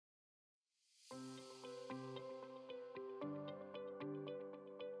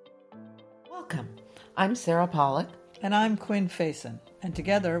Welcome. I'm Sarah Pollock. And I'm Quinn Faison. And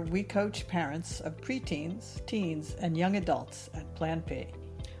together we coach parents of preteens, teens, and young adults at Plan P.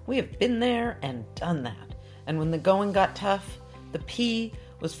 We have been there and done that. And when the going got tough, the P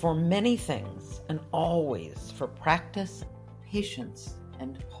was for many things and always for practice, patience,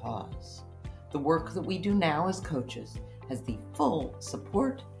 and pause. The work that we do now as coaches has the full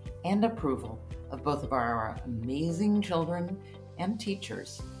support and approval of both of our amazing children and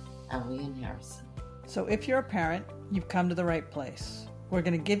teachers, Ellie and Harrison. So if you're a parent, you've come to the right place. We're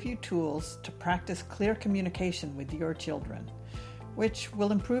going to give you tools to practice clear communication with your children, which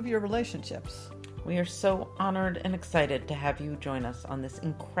will improve your relationships. We are so honored and excited to have you join us on this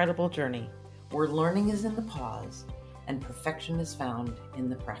incredible journey where learning is in the pause and perfection is found in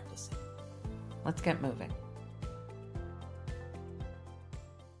the practicing. Let's get moving.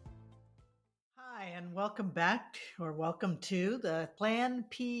 Hi, and welcome back, or welcome to the Plan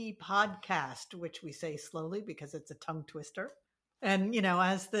P podcast, which we say slowly because it's a tongue twister. And,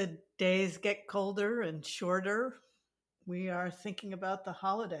 as the days get colder and shorter, we are thinking about the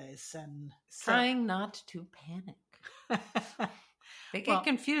holidays and trying not to panic. They get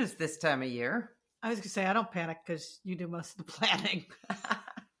confused this time of year. I was going to say, I don't panic because you do most of the planning.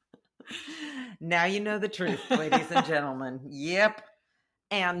 Now you know the truth, ladies and gentlemen. Yep.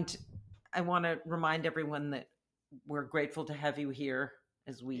 And I want to remind everyone that we're grateful to have you here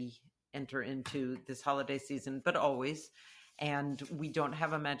as we enter into this holiday season, but always. And we don't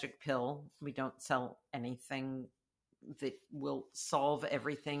have a magic pill. We don't sell anything that will solve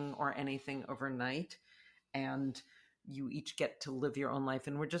everything or anything overnight. And you each get to live your own life.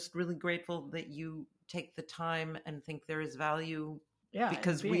 And we're just really grateful that you take the time and think there is value. Yeah,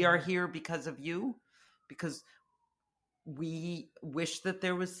 because we are here because of you, because we wish that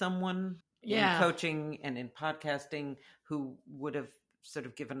there was someone in coaching and in podcasting who would have sort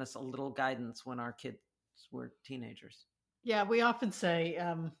of given us a little guidance when our kids were teenagers. Yeah, we often say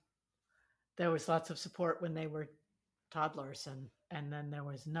there was lots of support when they were toddlers, and then there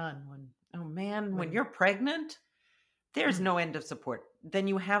was none when you're pregnant, there's no end of support. Then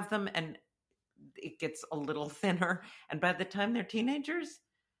you have them and it gets a little thinner, and by the time they're teenagers,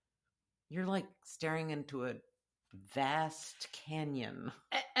 you're like staring into a vast canyon.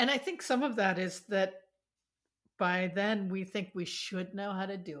 And I think some of that is that by then we think we should know how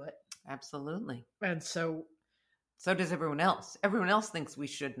to do it. Absolutely. And so does everyone else. Everyone else thinks we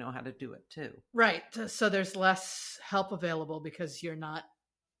should know how to do it too. Right. So there's less help available because you're not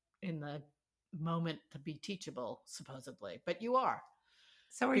in the moment to be teachable, supposedly, but you are.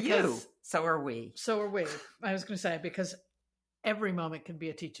 So are you. So are we. So are we. I was going to say, because every moment can be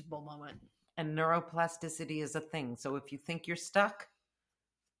a teachable moment. And neuroplasticity is a thing. So if you think you're stuck,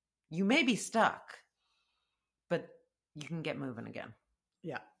 you may be stuck, but you can get moving again.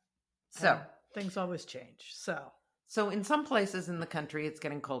 Yeah. So things always change. So in some places in the country, it's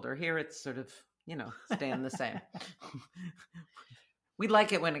getting colder. Here, it's sort of, staying the same. We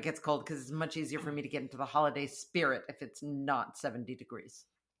like it when it gets cold because it's much easier for me to get into the holiday spirit if it's not 70 degrees.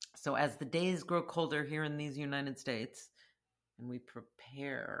 So as the days grow colder here in these United States, and we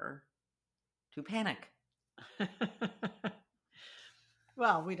prepare to panic.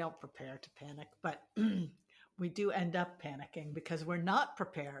 Well, we don't prepare to panic, but we do end up panicking because we're not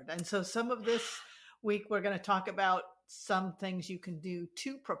prepared. And so some of this week, we're going to talk about some things you can do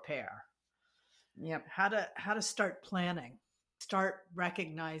to prepare. Yep. How to start planning, start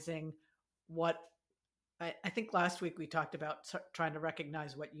recognizing what, I think last week we talked about trying to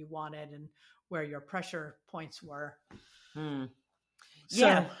recognize what you wanted and where your pressure points were.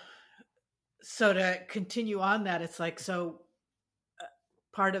 Yeah. So to continue on that, it's like,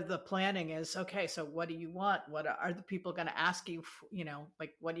 part of the planning is, okay, so what do you want? What are the people going to ask you?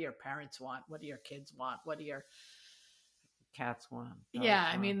 Like, what do your parents want? What do your kids want? What do your cats want?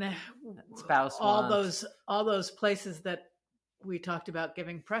 I mean, the spouse all those places that we talked about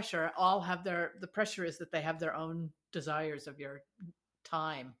giving pressure all have the pressure is that they have their own desires of your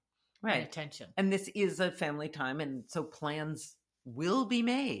time and attention. And this is a family time. And so plans will be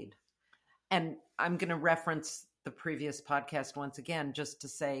made. And I'm going to reference the previous podcast once again, just to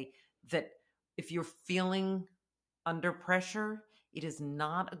say that if you're feeling under pressure, it is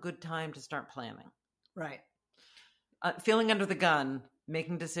not a good time to start planning. Right. Feeling under the gun,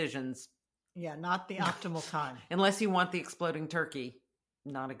 making decisions. Yeah, not the optimal time. Unless you want the exploding turkey,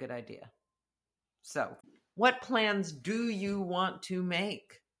 not a good idea. So, what plans do you want to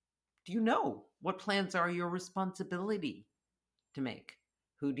make? Do you know what plans are your responsibility to make?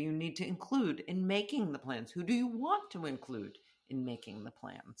 Who do you need to include in making the plans? Who do you want to include in making the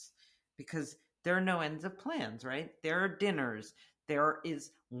plans? Because there are no ends of plans, right? There are dinners, There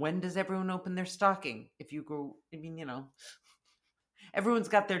is, when does everyone open their stocking? If you go, I mean, everyone's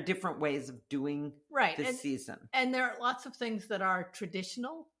got their different ways of doing this season. And there are lots of things that are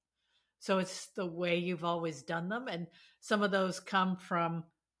traditional. So it's the way you've always done them. And some of those come from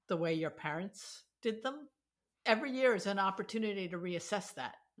the way your parents did them. Every year is an opportunity to reassess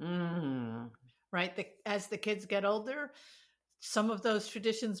that. Right? As the kids get older, some of those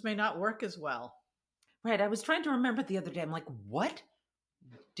traditions may not work as well. Right. I was trying to remember the other day. I'm like, what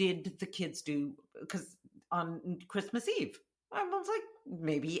did the kids do? Because on Christmas Eve, I was like,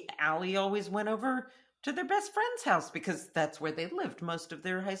 maybe Allie always went over to their best friend's house because that's where they lived most of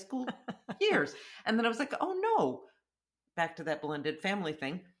their high school years. And then I was like, oh no, back to that blended family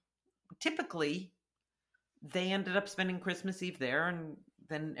thing. Typically, they ended up spending Christmas Eve there, and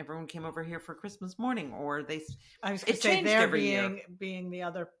then everyone came over here for Christmas morning, or they. I was going to say they're being the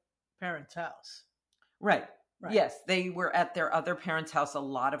other parent's house. Right. Yes, they were at their other parents' house a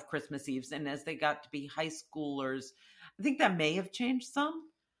lot of Christmas Eves, and as they got to be high schoolers, I think that may have changed some.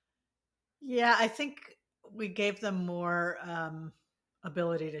 Yeah, I think we gave them more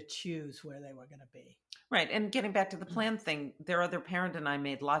ability to choose where they were going to be. Right, and getting back to the plan thing, their other parent and I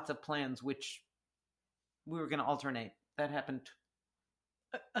made lots of plans, which we were going to alternate. That happened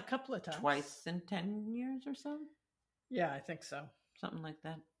a couple of times. Twice in 10 years or so? Yeah, I think so. Something like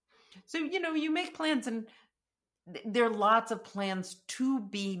that. So, you make plans, and there are lots of plans to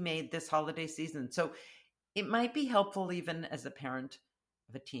be made this holiday season. So it might be helpful, even as a parent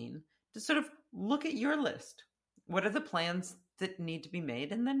of a teen, to sort of look at your list. What are the plans that need to be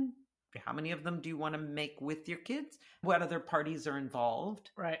made? And then how many of them do you want to make with your kids? What other parties are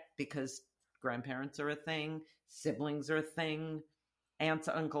involved? Right. Because grandparents are a thing, siblings are a thing, aunts,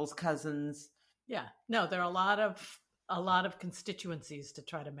 uncles, cousins. Yeah. No, there are a lot of constituencies to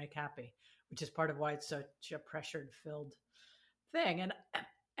try to make happy, which is part of why it's such a pressured-filled thing.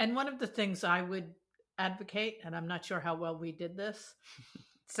 And one of the things I would advocate, and I'm not sure how well we did this.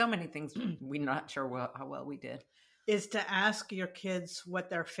 So many things we're not sure how well we did. Is to ask your kids what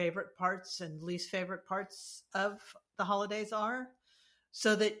their favorite parts and least favorite parts of the holidays are,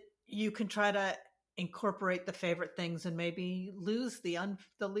 so that you can try to incorporate the favorite things and maybe lose the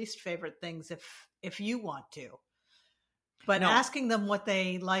least favorite things if you want to. But asking them what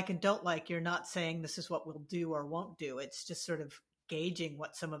they like and don't like, you're not saying this is what we'll do or won't do. It's just sort of gauging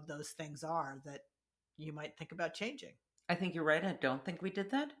what some of those things are that you might think about changing. I think you're right. I don't think we did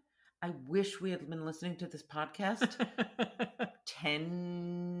that. I wish we had been listening to this podcast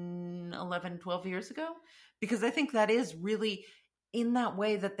 10, 11, 12 years ago, because I think that is really in that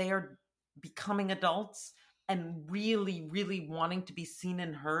way that they are becoming adults and really, really wanting to be seen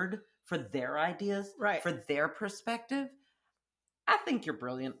and heard for their ideas, right, for their perspective. I think you're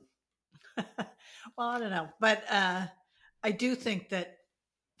brilliant. Well, I don't know. But I do think that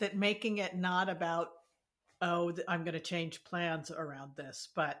making it not about, I'm going to change plans around this,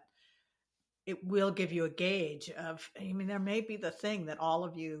 but it will give you a gauge of, there may be the thing that all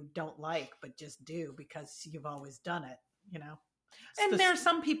of you don't like, but just do because you've always done it, And there are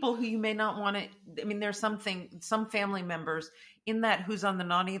some people who you may not want to, there's some family members in that who's on the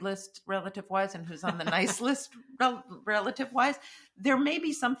naughty list relative-wise and who's on the nice list relative-wise. There may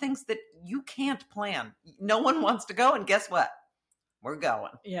be some things that you can't plan. No one wants to go, and guess what? We're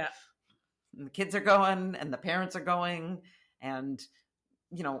going. Yeah. And the kids are going, and the parents are going, and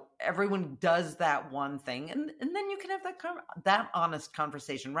everyone does that one thing, and then you can have that honest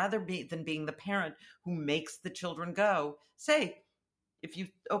conversation rather than being the parent who makes the children go. Say, if you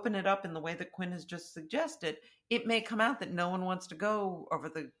open it up in the way that Quinn has just suggested, it may come out that no one wants to go over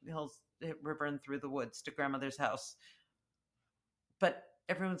the hills, river, and through the woods to grandmother's house, but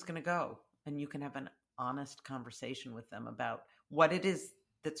everyone's going to go, and you can have an honest conversation with them about what it is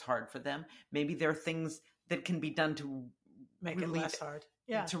that's hard for them. Maybe there are things that can be done to make it less hard.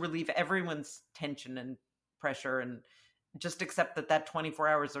 Yeah. To relieve everyone's tension and pressure, and just accept that 24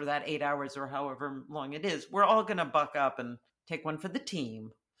 hours or that 8 hours or however long it is, we're all going to buck up and take one for the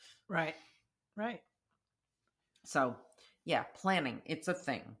team. Right. Right. So yeah, planning, it's a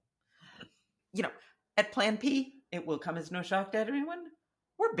thing. At Plan P, it will come as no shock to everyone.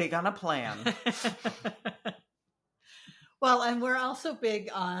 We're big on a plan. Well, and we're also big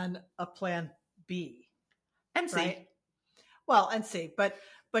on a Plan B. And C. Right? Well, and C, but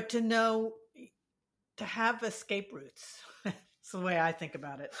to have escape routes. That's the way I think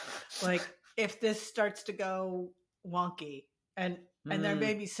about it. Like, if this starts to go wonky, and there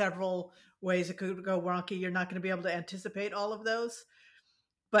may be several ways it could go wonky, you're not going to be able to anticipate all of those.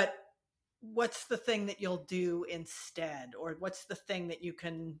 But what's the thing that you'll do instead? Or what's the thing that you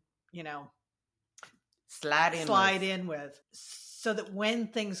can, slide in with, so that when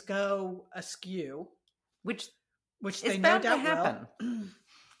things go askew, which they no doubt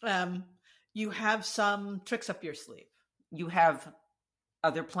happen, you have some tricks up your sleeve. You have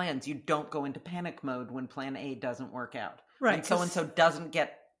other plans. You don't go into panic mode when plan A doesn't work out. Right. When so-and-so doesn't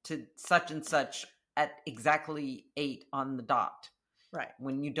get to such and such at exactly 8 on the dot. Right.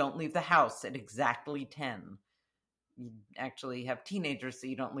 When you don't leave the house at exactly 10. You actually have teenagers, so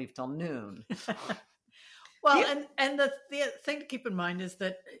you don't leave till noon. Well, yeah. and the thing to keep in mind is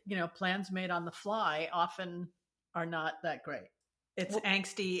that, plans made on the fly often are not that great. It's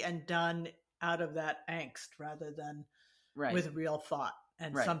angsty and done out of that angst rather than with real thought.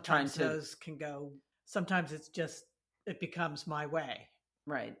 And sometimes those can go, sometimes it becomes my way.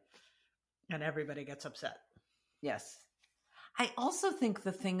 Right. And everybody gets upset. Yes. I also think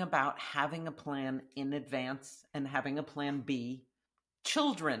the thing about having a plan in advance and having a plan B,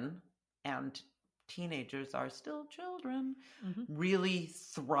 children and teenagers are still children, really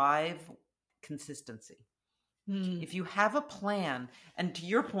thrive consistency. If you have a plan, and to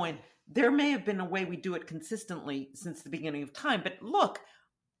your point, there may have been a way we do it consistently since the beginning of time, but look,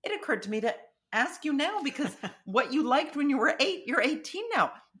 it occurred to me to ask you now, because what you liked when you were 8, you're 18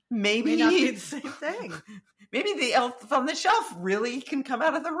 now. Maybe not be the same thing. Maybe the elf on the shelf really can come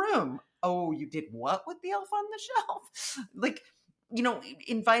out of the room. Oh, you did what with the elf on the shelf? Like,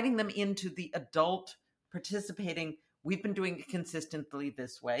 inviting them into the adult participating. We've been doing it consistently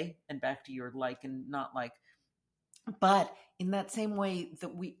this way, and back to your like and not like. But in that same way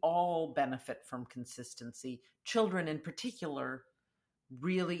that we all benefit from consistency, children in particular,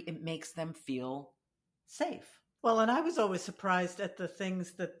 really, it makes them feel safe. Well, and I was always surprised at the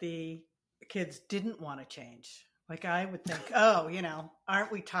things that the kids didn't want to change. Like, I would think,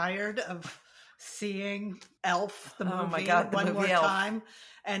 aren't we tired of seeing Elf, the movie, oh my God, one more Elf. time?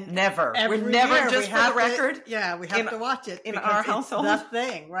 And never. We're never, just for the record. We have to watch it in our household. It's the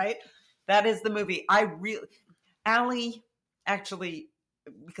thing, right? That is the movie. Allie, actually,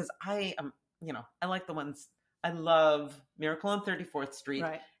 because I am, I like the ones, I love Miracle on 34th Street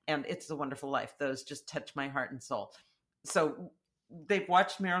and It's a Wonderful Life. Those just touch my heart and soul. So they've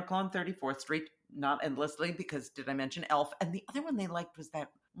watched Miracle on 34th Street, not endlessly, because did I mention Elf? And the other one they liked was that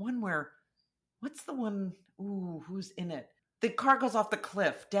one where, what's the one? Ooh, who's in it? The car goes off the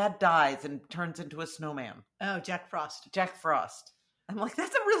cliff. Dad dies and turns into a snowman. Oh, Jack Frost. Jack Frost. I'm like,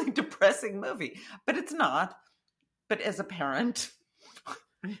 that's a really depressing movie, but it's not. But as a parent,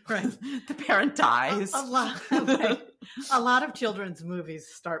 the parent dies. A lot of children's movies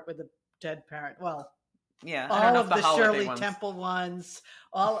start with a dead parent. Well, yeah, all of the Shirley Temple ones,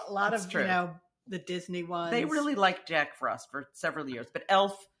 a lot of the Disney ones. They really liked Jack Frost for several years, but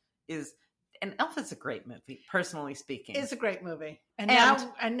Elf is a great movie. Personally speaking, it's a great movie.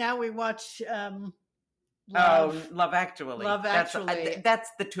 And now we watch. Love Actually. Love Actually. That's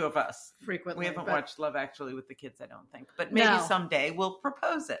the two of us. Frequently. We haven't watched Love Actually with the kids, I don't think. But maybe someday we'll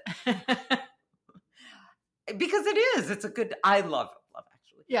propose it. Because it is. It's a good... I love Love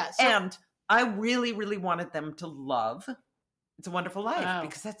Actually. Yeah. And I really, really wanted them to love It's a Wonderful Life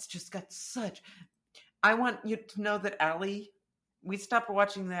because that's just got such... I want you to know that Allie... We stopped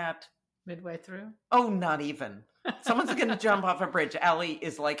watching that... Midway through? Oh, not even. Someone's going to jump off a bridge. Allie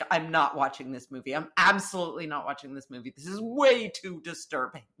is like, I'm not watching this movie. I'm absolutely not watching this movie. This is way too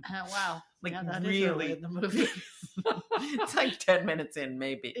disturbing. Wow. Like, that really. is early in the movie. It's like 10 minutes in,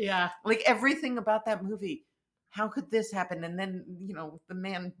 maybe. Yeah. Like, everything about that movie. How could this happen? And then, the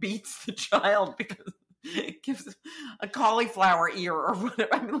man beats the child because it gives a cauliflower ear or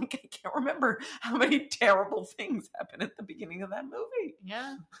whatever. I mean, like, I can't remember how many terrible things happen at the beginning of that movie.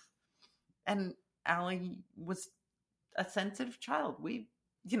 Yeah. And Allie was a sensitive child.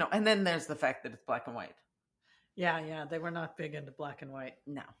 And then there's the fact that it's black and white. Yeah. They were not big into black and white.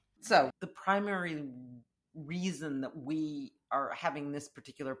 No. So the primary reason that we are having this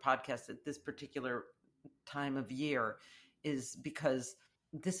particular podcast at this particular time of year is because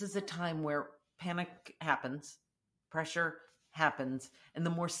this is a time where panic happens, pressure happens, and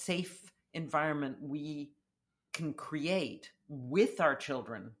the more safe environment we can create with our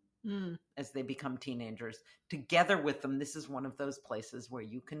children as they become teenagers, together with them, this is one of those places where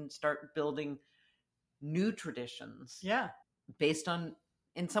you can start building new traditions. Yeah. Based on,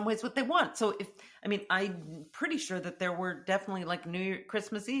 in some ways, what they want. So I'm pretty sure that there were definitely like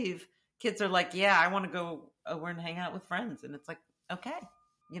Christmas Eve, kids are like, yeah, I want to go over and hang out with friends. And it's like, okay,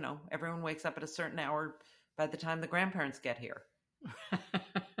 everyone wakes up at a certain hour by the time the grandparents get here.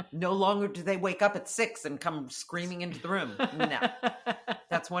 No longer do they wake up at 6 and come screaming into the room. No.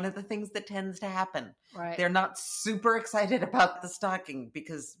 That's one of the things that tends to happen. Right. They're not super excited about the stocking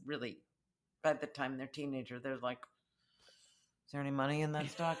because really by the time they're teenager, they're like, is there any money in that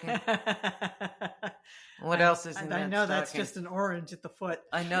stocking? What else is in that I know stocking? that's just an orange at the foot.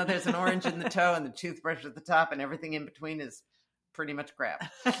 I know there's an orange in the toe and the toothbrush at the top, and everything in between is pretty much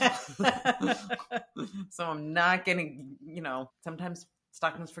crap. So I'm not getting, sometimes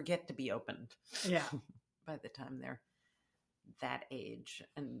stockings forget to be opened. Yeah. By the time they're that age.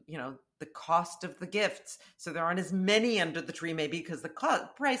 And, the cost of the gifts. So there aren't as many under the tree maybe because the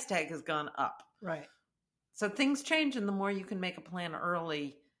price tag has gone up. Right. So things change, and the more you can make a plan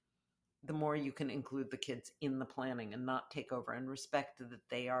early, the more you can include the kids in the planning and not take over, and respect that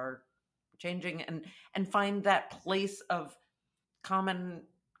they are changing, and find that place of common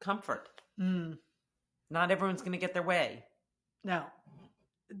comfort. Not everyone's going to get their way. No.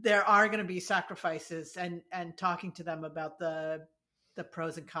 There are going to be sacrifices, and talking to them about the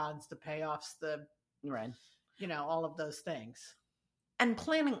pros and cons, the payoffs, right. All of those things. And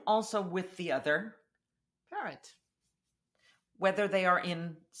planning also with the other parent. Whether they are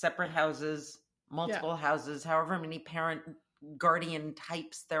in separate houses, multiple houses, however many parent guardian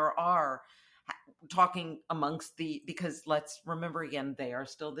types there are, talking amongst because let's remember again, they are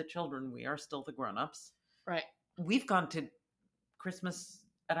still the children. We are still the grown-ups. Right. We've gone to Christmas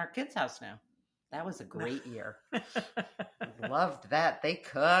at our kids' house now. That was a great year. Loved that. They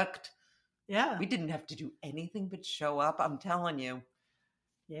cooked. Yeah. We didn't have to do anything but show up. I'm telling you.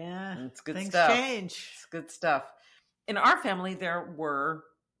 Yeah. It's good Things stuff. Change. It's good stuff. In our family, there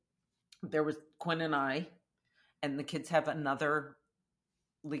was Quinn and I, and the kids have another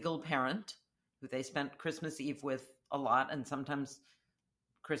legal parent who they spent Christmas Eve with a lot, and sometimes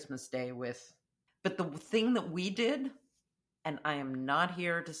Christmas Day with. But the thing that we did, and I am not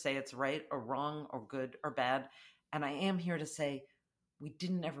here to say it's right or wrong or good or bad, and I am here to say we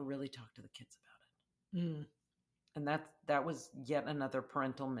didn't ever really talk to the kids about it. And that was yet another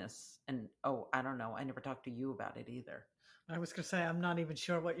parental miss. And, I don't know. I never talked to you about it either. I was going to say, I'm not even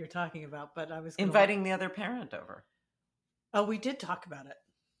sure what you're talking about, but I was inviting the other parent over. Oh, we did talk about it.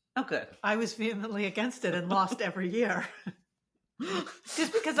 Oh, good. I was vehemently against it and lost every year.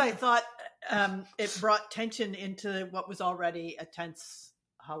 Just because I thought it brought tension into what was already a tense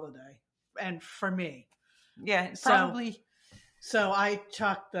holiday. And for me. Yeah, probably. So I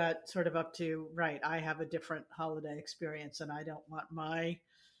chalked that sort of up to, right, I have a different holiday experience, and I don't want my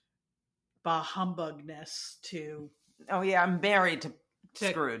bah humbugness to... Oh, yeah, I'm married to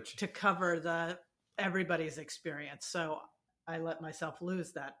Scrooge. To cover everybody's experience. So I let myself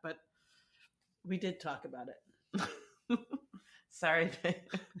lose that, but we did talk about it. Sorry.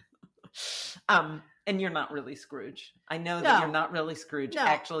 And you're not really Scrooge. I know that you're not really Scrooge,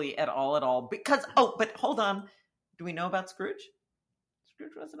 actually, at all. Because, but hold on. Do we know about Scrooge?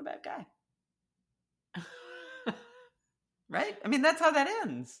 Scrooge wasn't a bad guy. Right? I mean, that's how that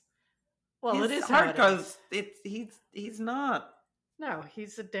ends. Well, it is how it goes. He's not. No,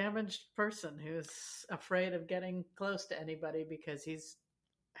 he's a damaged person who's afraid of getting close to anybody because he's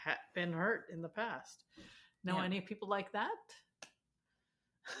been hurt in the past. Know any people like that?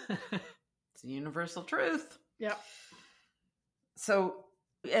 It's a universal truth. Yep. So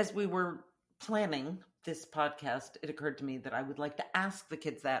as we were planning this podcast, it occurred to me that I would like to ask the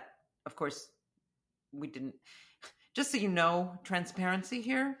kids that. Of course, we didn't. Just so you know, transparency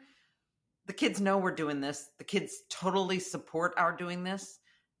here. The kids know we're doing this. The kids totally support our doing this.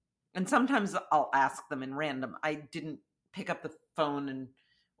 And sometimes I'll ask them in random. I didn't pick up the phone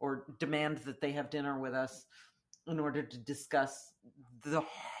or demand that they have dinner with us in order to discuss the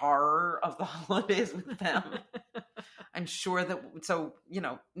horror of the holidays with them. I'm sure that, so,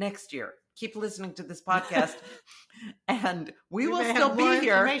 next year, keep listening to this podcast and we will still be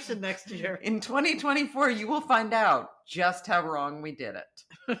here next year. In 2024. You will find out just how wrong we did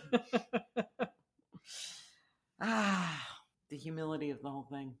it. The humility of the whole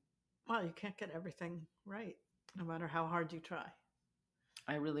thing. Well, you can't get everything right, no matter how hard you try.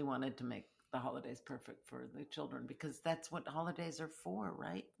 I really wanted to make the holidays perfect for the children because that's what holidays are for,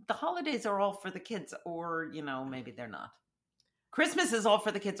 right? The holidays are all for the kids, or, maybe they're not. Christmas is all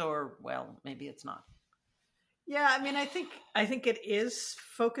for the kids, or, well, maybe it's not. Yeah, I mean, I think it is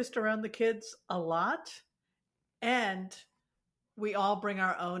focused around the kids a lot, and we all bring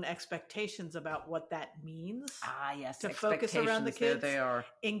our own expectations about what that means. Yes, to focus around the kids. There they are,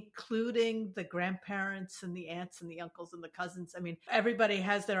 including the grandparents and the aunts and the uncles and the cousins. I mean, everybody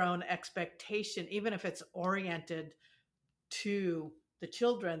has their own expectation, even if it's oriented to the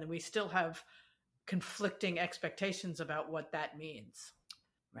children, and we still have conflicting expectations about what that means.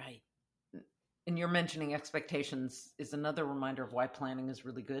 Right. And you're mentioning expectations is another reminder of why planning is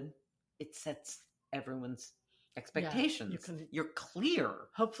really good. It sets everyone's expectations. You're clear.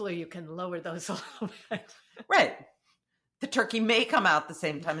 Hopefully you can lower those a little bit. Right. The turkey may come out the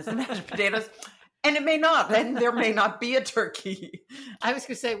same time as the mashed potatoes, and it may not, and there may not be a turkey. I was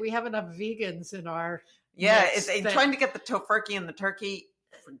going to say, we have enough vegans in our... Yeah, trying to get the tofurkey and the turkey,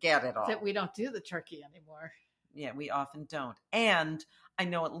 forget it all. That we don't do the turkey anymore. Yeah, we often don't. And I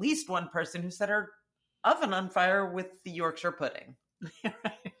know at least one person who set her oven on fire with the Yorkshire pudding.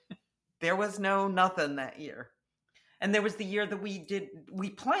 There was nothing that year. And there was the year that we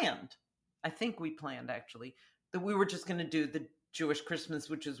planned, I think we planned actually, that we were just going to do the Jewish Christmas,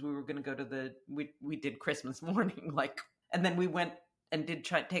 which is we were going to go to we did Christmas morning, and then we went and did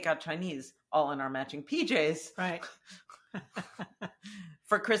take out Chinese all in our matching PJs. Right.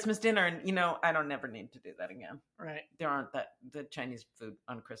 For Christmas dinner. And, I don't never need to do that again. Right. The Chinese food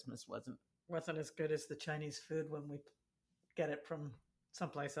on Christmas wasn't as good as the Chinese food when we get it from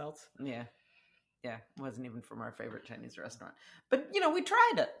someplace else. Yeah. Yeah. It wasn't even from our favorite Chinese restaurant. But, we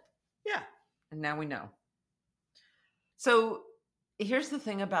tried it. Yeah. And now we know. So here's the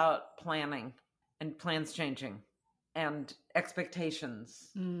thing about planning and plans changing and expectations.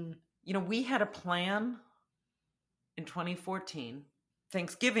 We had a plan in 2014.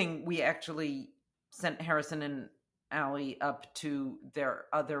 Thanksgiving, we actually sent Harrison and Allie up to their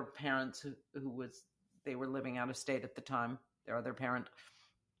other parents they were living out of state at the time, their other parent.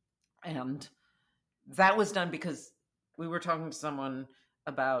 And that was done because we were talking to someone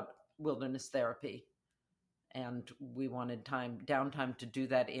about wilderness therapy. And we wanted downtime to do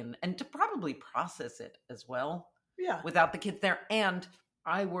that and to probably process it as well. Yeah. Without the kids there. And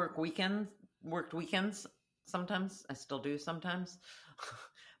I worked weekends sometimes. I still do sometimes.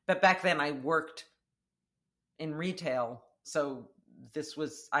 But back then I worked in retail. So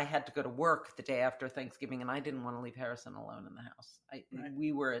I had to go to work the day after Thanksgiving, and I didn't want to leave Harrison alone in the house. Right.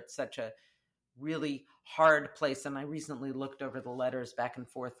 We were at such a really hard place. And I recently looked over the letters back and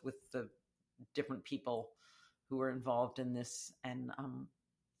forth with the different people who were involved in this. And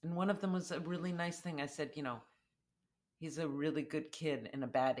one of them was a really nice thing. I said, he's a really good kid in a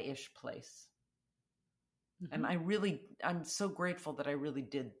bad-ish place. Mm-hmm. And I'm so grateful that I really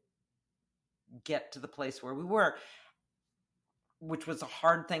did get to the place where we were, which was a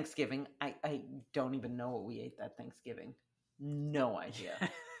hard Thanksgiving. I don't even know what we ate that Thanksgiving. No idea.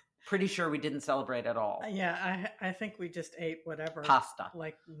 Pretty sure we didn't celebrate at all. Yeah, I think we just ate whatever. Pasta.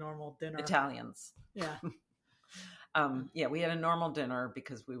 Like normal dinner. Italians. Yeah. We had a normal dinner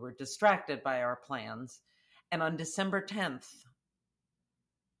because we were distracted by our plans. And on December 10th,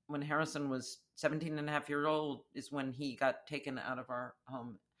 when Harrison was 17 and a half years old, is when he got taken out of our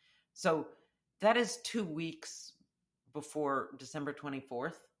home. So that is 2 weeks before December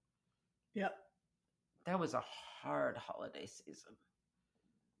 24th. Yep. That was a hard holiday season.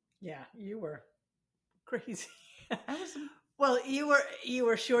 Yeah, you were crazy. I was. Well, you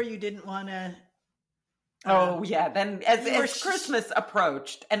were sure you didn't want to. Oh yeah. Then as Christmas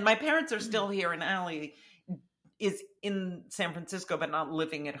approached, and my parents are still here, and Allie is in San Francisco, but not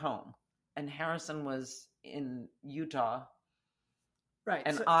living at home, and Harrison was in Utah. Right.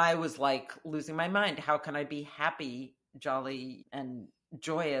 And I was like losing my mind. How can I be happy, jolly, and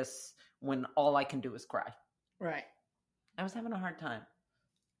joyous when all I can do is cry? Right. I was having a hard time.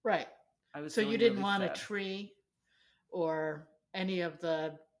 Right. So you didn't want a tree or any of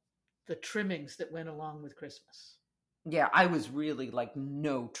the trimmings that went along with Christmas. Yeah, I was really like,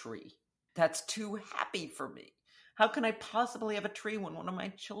 no tree. That's too happy for me. How can I possibly have a tree when one of my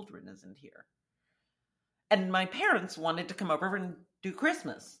children isn't here? And my parents wanted to come over and do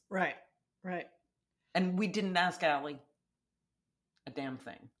Christmas. Right, right. And we didn't ask Allie a damn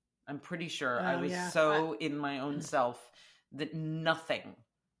thing. I'm pretty sure I was in my own self that nothing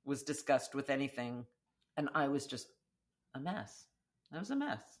was discussed with anything. And I was just a mess. I was a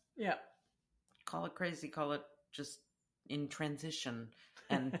mess. Yeah. Call it crazy, call it just in transition.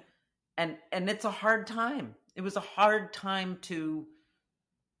 And and it's a hard time. It was a hard time to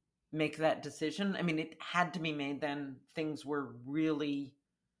make that decision. I mean, it had to be made then. Things were really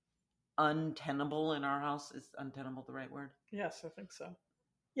untenable in our house. Is untenable the right word? Yes, I think so.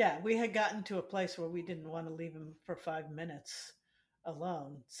 Yeah, we had gotten to a place where we didn't want to leave him for 5 minutes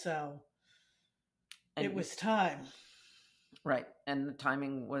alone. So it was time. Right. And the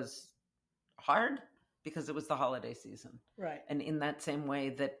timing was hard because it was the holiday season. Right. And in that same way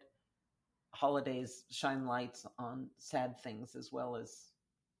that holidays shine lights on sad things as well as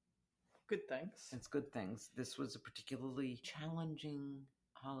good things. It's good things. This was a particularly challenging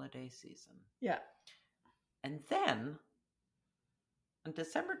holiday season. Yeah. And then on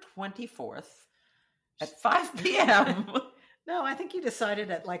December 24th at 5 p.m. No, I think you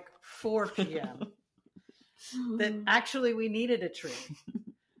decided at like 4 p.m. that actually we needed a tree.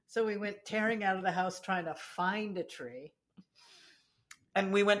 So we went tearing out of the house trying to find a tree.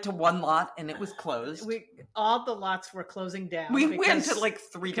 And we went to one lot and it was closed. All the lots were closing down. We went to like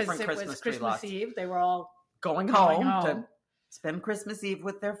 3 different because it was tree Christmas lots. Eve. They were all going home to spend Christmas Eve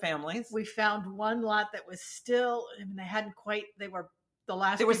with their families. We found one lot that was still, I mean, they hadn't quite, they were the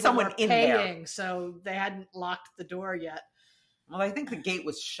last there was someone in paying, there. So they hadn't locked the door yet. Well, I think the gate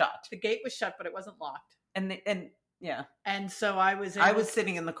was shut. The gate was shut, but it wasn't locked. And yeah. And so I was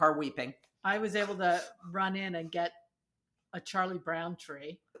sitting in the car weeping. I was able to run in and get a Charlie Brown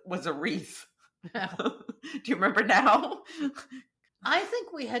tree. It was a wreath. Do you remember now? I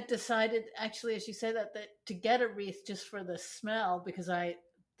think we had decided, actually, as you say that to get a wreath just for the smell, because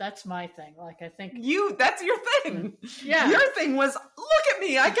that's my thing. Like, I think that's your thing. Yeah. Your thing was, look at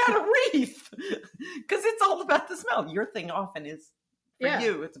me, I got a wreath. Because it's all about the smell. Your thing often is, for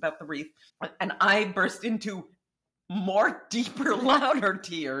you, it's about the wreath. And I burst into more deeper, louder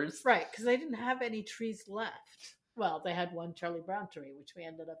tears. Right, because they didn't have any trees left. Well, they had one Charlie Brown tree, which we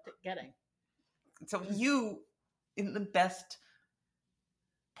ended up getting. So you, in the best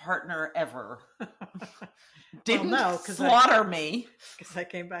partner ever, didn't slaughter me. Because I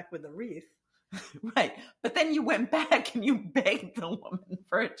came back with a wreath. Right. But then you went back and you begged the woman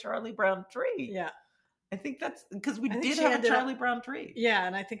for a Charlie Brown tree. Yeah. I think that's because we did have a Charlie Brown tree. Yeah,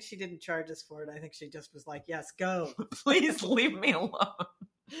 and I think she didn't charge us for it. I think she just was like, yes, go. Please leave me alone.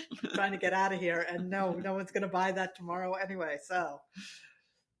 Trying to get out of here. And no one's going to buy that tomorrow anyway. So,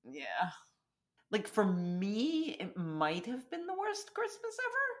 yeah. Like for me, it might have been the worst Christmas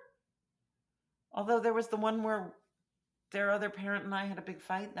ever. Although there was the one where their other parent and I had a big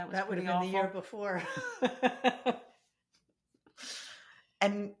fight. That would have been awful. The year before.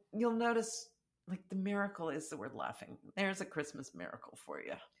 And you'll notice, like, the miracle is that we're laughing. There's a Christmas miracle for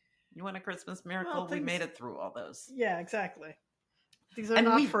you. You want a Christmas miracle? Well, we made it through all those. Yeah, exactly. These are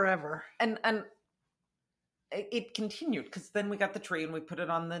not forever. And it continued because then we got the tree and we put it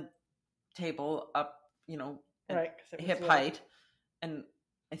on the table up, right, hip height. And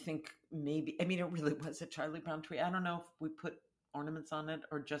I think it really was a Charlie Brown tree. I don't know if we put ornaments on it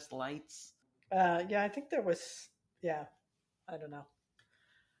or just lights. Yeah, I think there was, I don't know.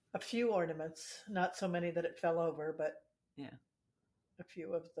 A few ornaments, not so many that it fell over, but a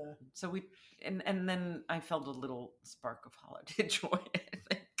few of the. So we, and then I felt a little spark of holiday joy, I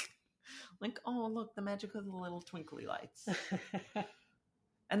think. Like, oh, look, the magic of the little twinkly lights.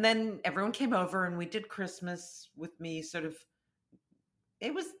 And then everyone came over and we did Christmas with me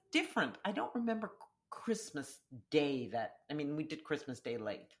it was different. I don't remember Christmas Day we did Christmas Day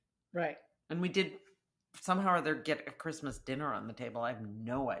late. Right. And we did somehow or other get a Christmas dinner on the table. I have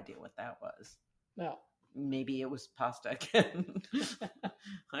no idea what that was. No. Maybe it was pasta again.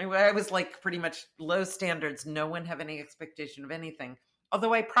 I was like pretty much low standards. No one have any expectation of anything.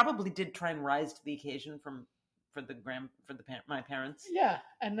 Although I probably did try and rise to the occasion my parents. Yeah,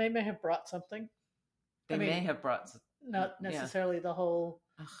 and they may have brought something. They may have brought not necessarily the whole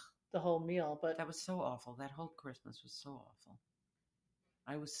meal, but that was so awful. That whole Christmas was so awful.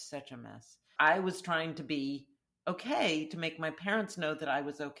 I was such a mess. I was trying to be okay to make my parents know that I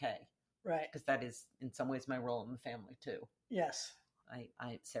was okay. Right. Because that is in some ways my role in the family too. Yes.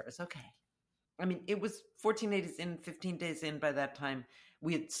 Sarah's okay. I mean, it was 14 days in, 15 days in by that time.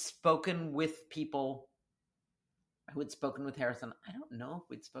 We had spoken with people who had spoken with Harrison. I don't know if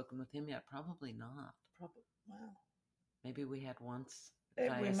we'd spoken with him yet. Probably not. Wow. Maybe we had once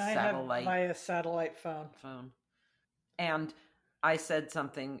via satellite phone. And I said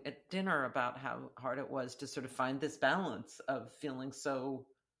something at dinner about how hard it was to sort of find this balance of feeling so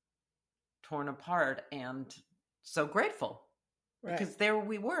torn apart and so grateful. Right. Because there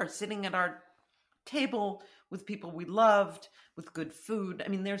we were sitting at our table with people we loved, with good food. I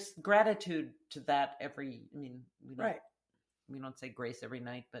mean, there's gratitude to that we don't say grace every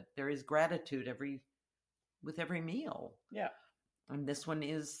night, but there is gratitude with every meal. Yeah. And this one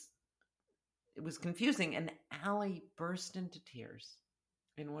it was confusing. And Allie burst into tears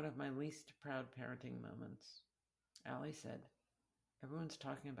in one of my least proud parenting moments. Allie said, everyone's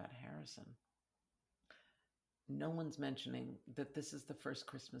talking about Harrison. No one's mentioning that this is the first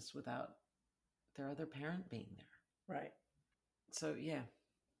Christmas without their other parent being there. Right. So, yeah,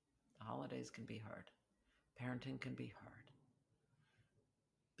 the holidays can be hard. Parenting can be hard.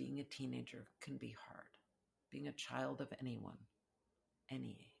 Being a teenager can be hard. Being a child of anyone,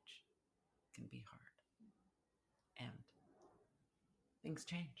 any age, can be hard. And things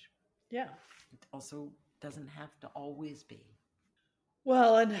change. Yeah. It also doesn't have to always be.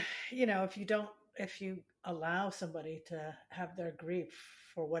 Well, and, if you allow somebody to have their grief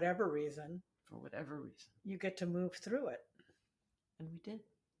for whatever reason, for whatever reason. You get to move through it. And we did.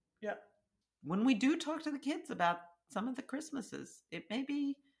 Yep. When we do talk to the kids about some of the Christmases, it may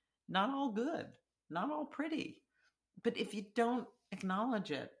be not all good, not all pretty. But if you don't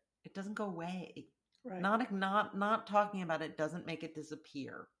acknowledge it, it doesn't go away. Right. Not talking about it doesn't make it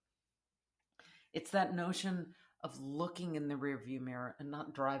disappear. It's that notion of looking in the rearview mirror and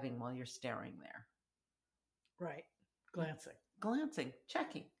not driving while you're staring there. Right. Glancing,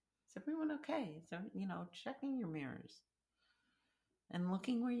 checking. Is everyone okay? Is there, checking your mirrors and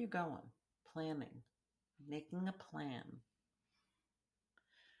looking where you're going, planning, making a plan.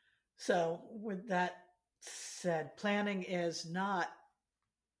 So with that said, planning is not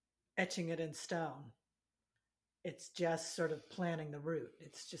etching it in stone. It's just sort of planning the route.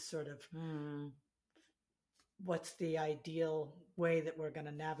 It's just sort of what's the ideal way that we're going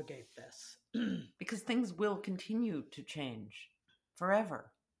to navigate this. Because things will continue to change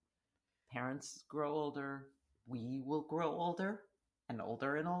forever. Parents grow older. We will grow older and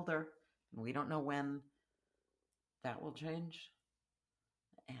older and older. And we don't know when that will change.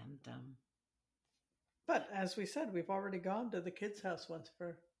 And but as we said, we've already gone to the kids' house once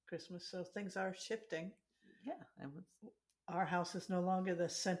for Christmas, so things are shifting. Yeah, our house is no longer the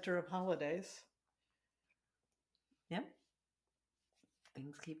center of holidays. Yeah,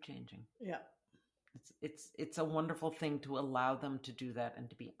 things keep changing. Yeah, it's a wonderful thing to allow them to do that and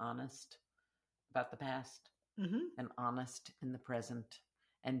to be honest about the past and honest in the present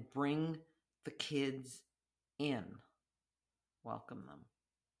and bring the kids in, welcome them,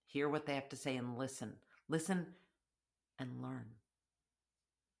 hear what they have to say and listen and learn.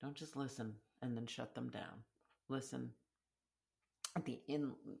 Don't just listen and then shut them down. Listen. I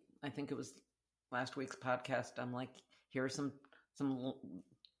think it was last week's podcast. I'm like, here are some.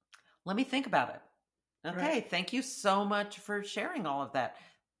 Let me think about it. Okay, right. Thank you so much for sharing all of that.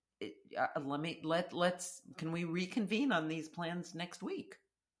 Can we reconvene on these plans next week?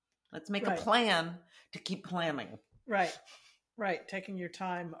 Let's make a plan to keep planning. Right. Taking your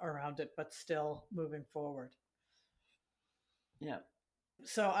time around it, but still moving forward. Yeah.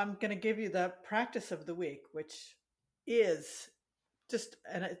 So I'm going to give you the practice of the week, which is just,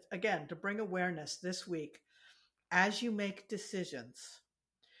 and it's, again, to bring awareness this week, as you make decisions,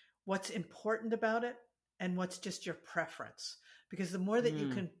 what's important about it and what's just your preference. Because the more that you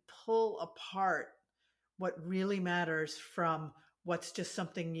can pull apart what really matters from what's just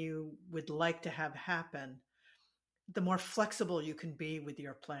something you would like to have happen, the more flexible you can be with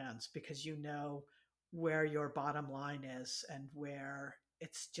your plans, because you know where your bottom line is and where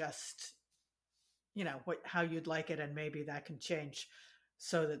it's just, how you'd like it. And maybe that can change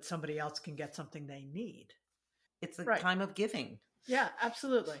so that somebody else can get something they need. It's a time of giving. Yeah,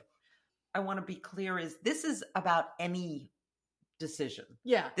 absolutely. I want to be clear this is about any decision.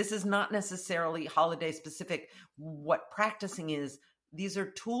 Yeah. This is not necessarily holiday specific. What practicing is, these are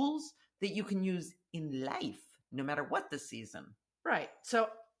tools that you can use in life, no matter what the season. Right. So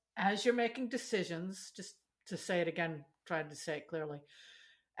as you're making decisions, just to say it again, try to say it clearly,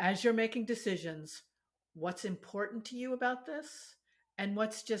 as you're making decisions, what's important to you about this and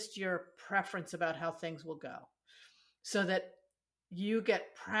what's just your preference about how things will go, so that you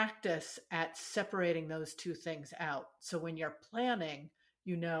get practice at separating those two things out. So when you're planning,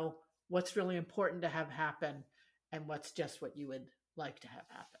 you know what's really important to have happen and what's just what you would like to have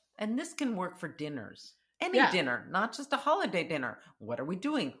happen. And this can work for dinners. Any dinner, not just a holiday dinner. What are we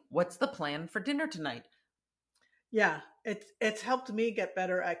doing? What's the plan for dinner tonight? Yeah, it's helped me get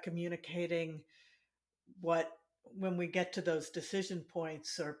better at communicating when we get to those decision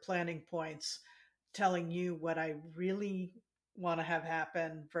points or planning points, telling you what I really want to have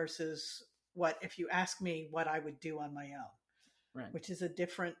happen versus what, if you ask me, what I would do on my own, right? Which is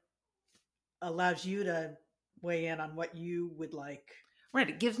allows you to weigh in on what you would like. Right.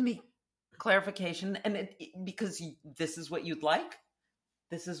 It gives me clarification, and because this is what you'd like,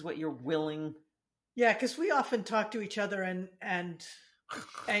 this is what you're willing. Yeah, because we often talk to each other and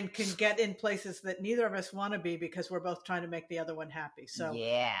can get in places that neither of us want to be because we're both trying to make the other one happy. So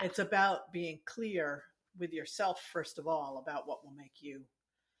it's about being clear with yourself, first of all, about what will make you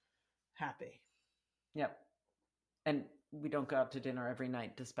happy. Yep. And we don't go out to dinner every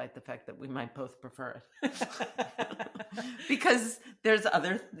night, despite the fact that we might both prefer it. Because there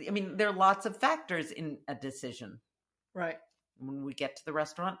are lots of factors in a decision. Right. When we get to the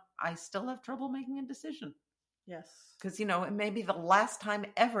restaurant, I still have trouble making a decision. Yes. Because, it may be the last time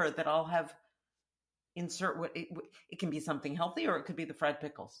ever that I'll have insert what it can be something healthy, or it could be the fried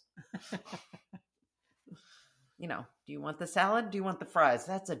pickles. Do you want the salad? Do you want the fries?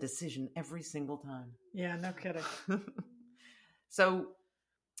 That's a decision every single time. Yeah, no kidding. So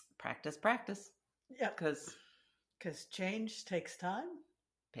Practice. Yeah. Because change takes time.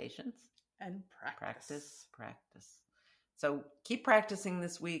 Patience. And practice. So keep practicing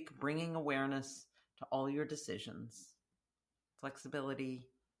this week, bringing awareness to all your decisions. Flexibility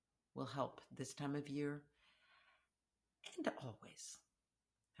will help this time of year and always.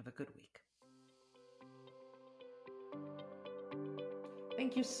 Have a good week.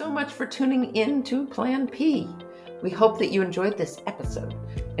 Thank you so much for tuning in to Plan P. We hope that you enjoyed this episode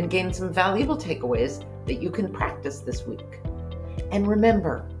and gained some valuable takeaways that you can practice this week. And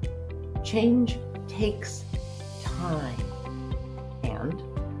remember, change takes time and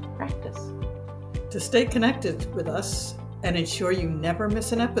practice. To stay connected with us and ensure you never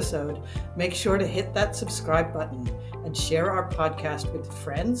miss an episode, make sure to hit that subscribe button and share our podcast with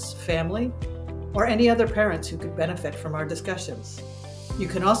friends, family, or any other parents who could benefit from our discussions. You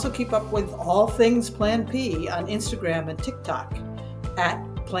can also keep up with all things Plan P on Instagram and TikTok at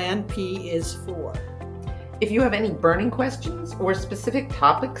Plan P is 4. If you have any burning questions or specific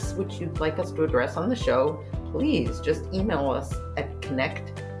topics which you'd like us to address on the show, please just email us at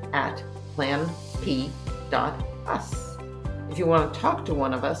connect@planp.us. If you want to talk to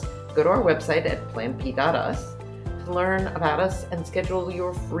one of us, go to our website at planp.us to learn about us and schedule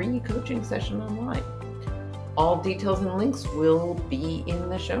your free coaching session online. All details and links will be in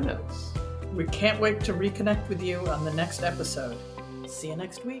the show notes. We can't wait to reconnect with you on the next episode. See you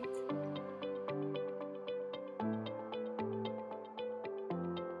next week.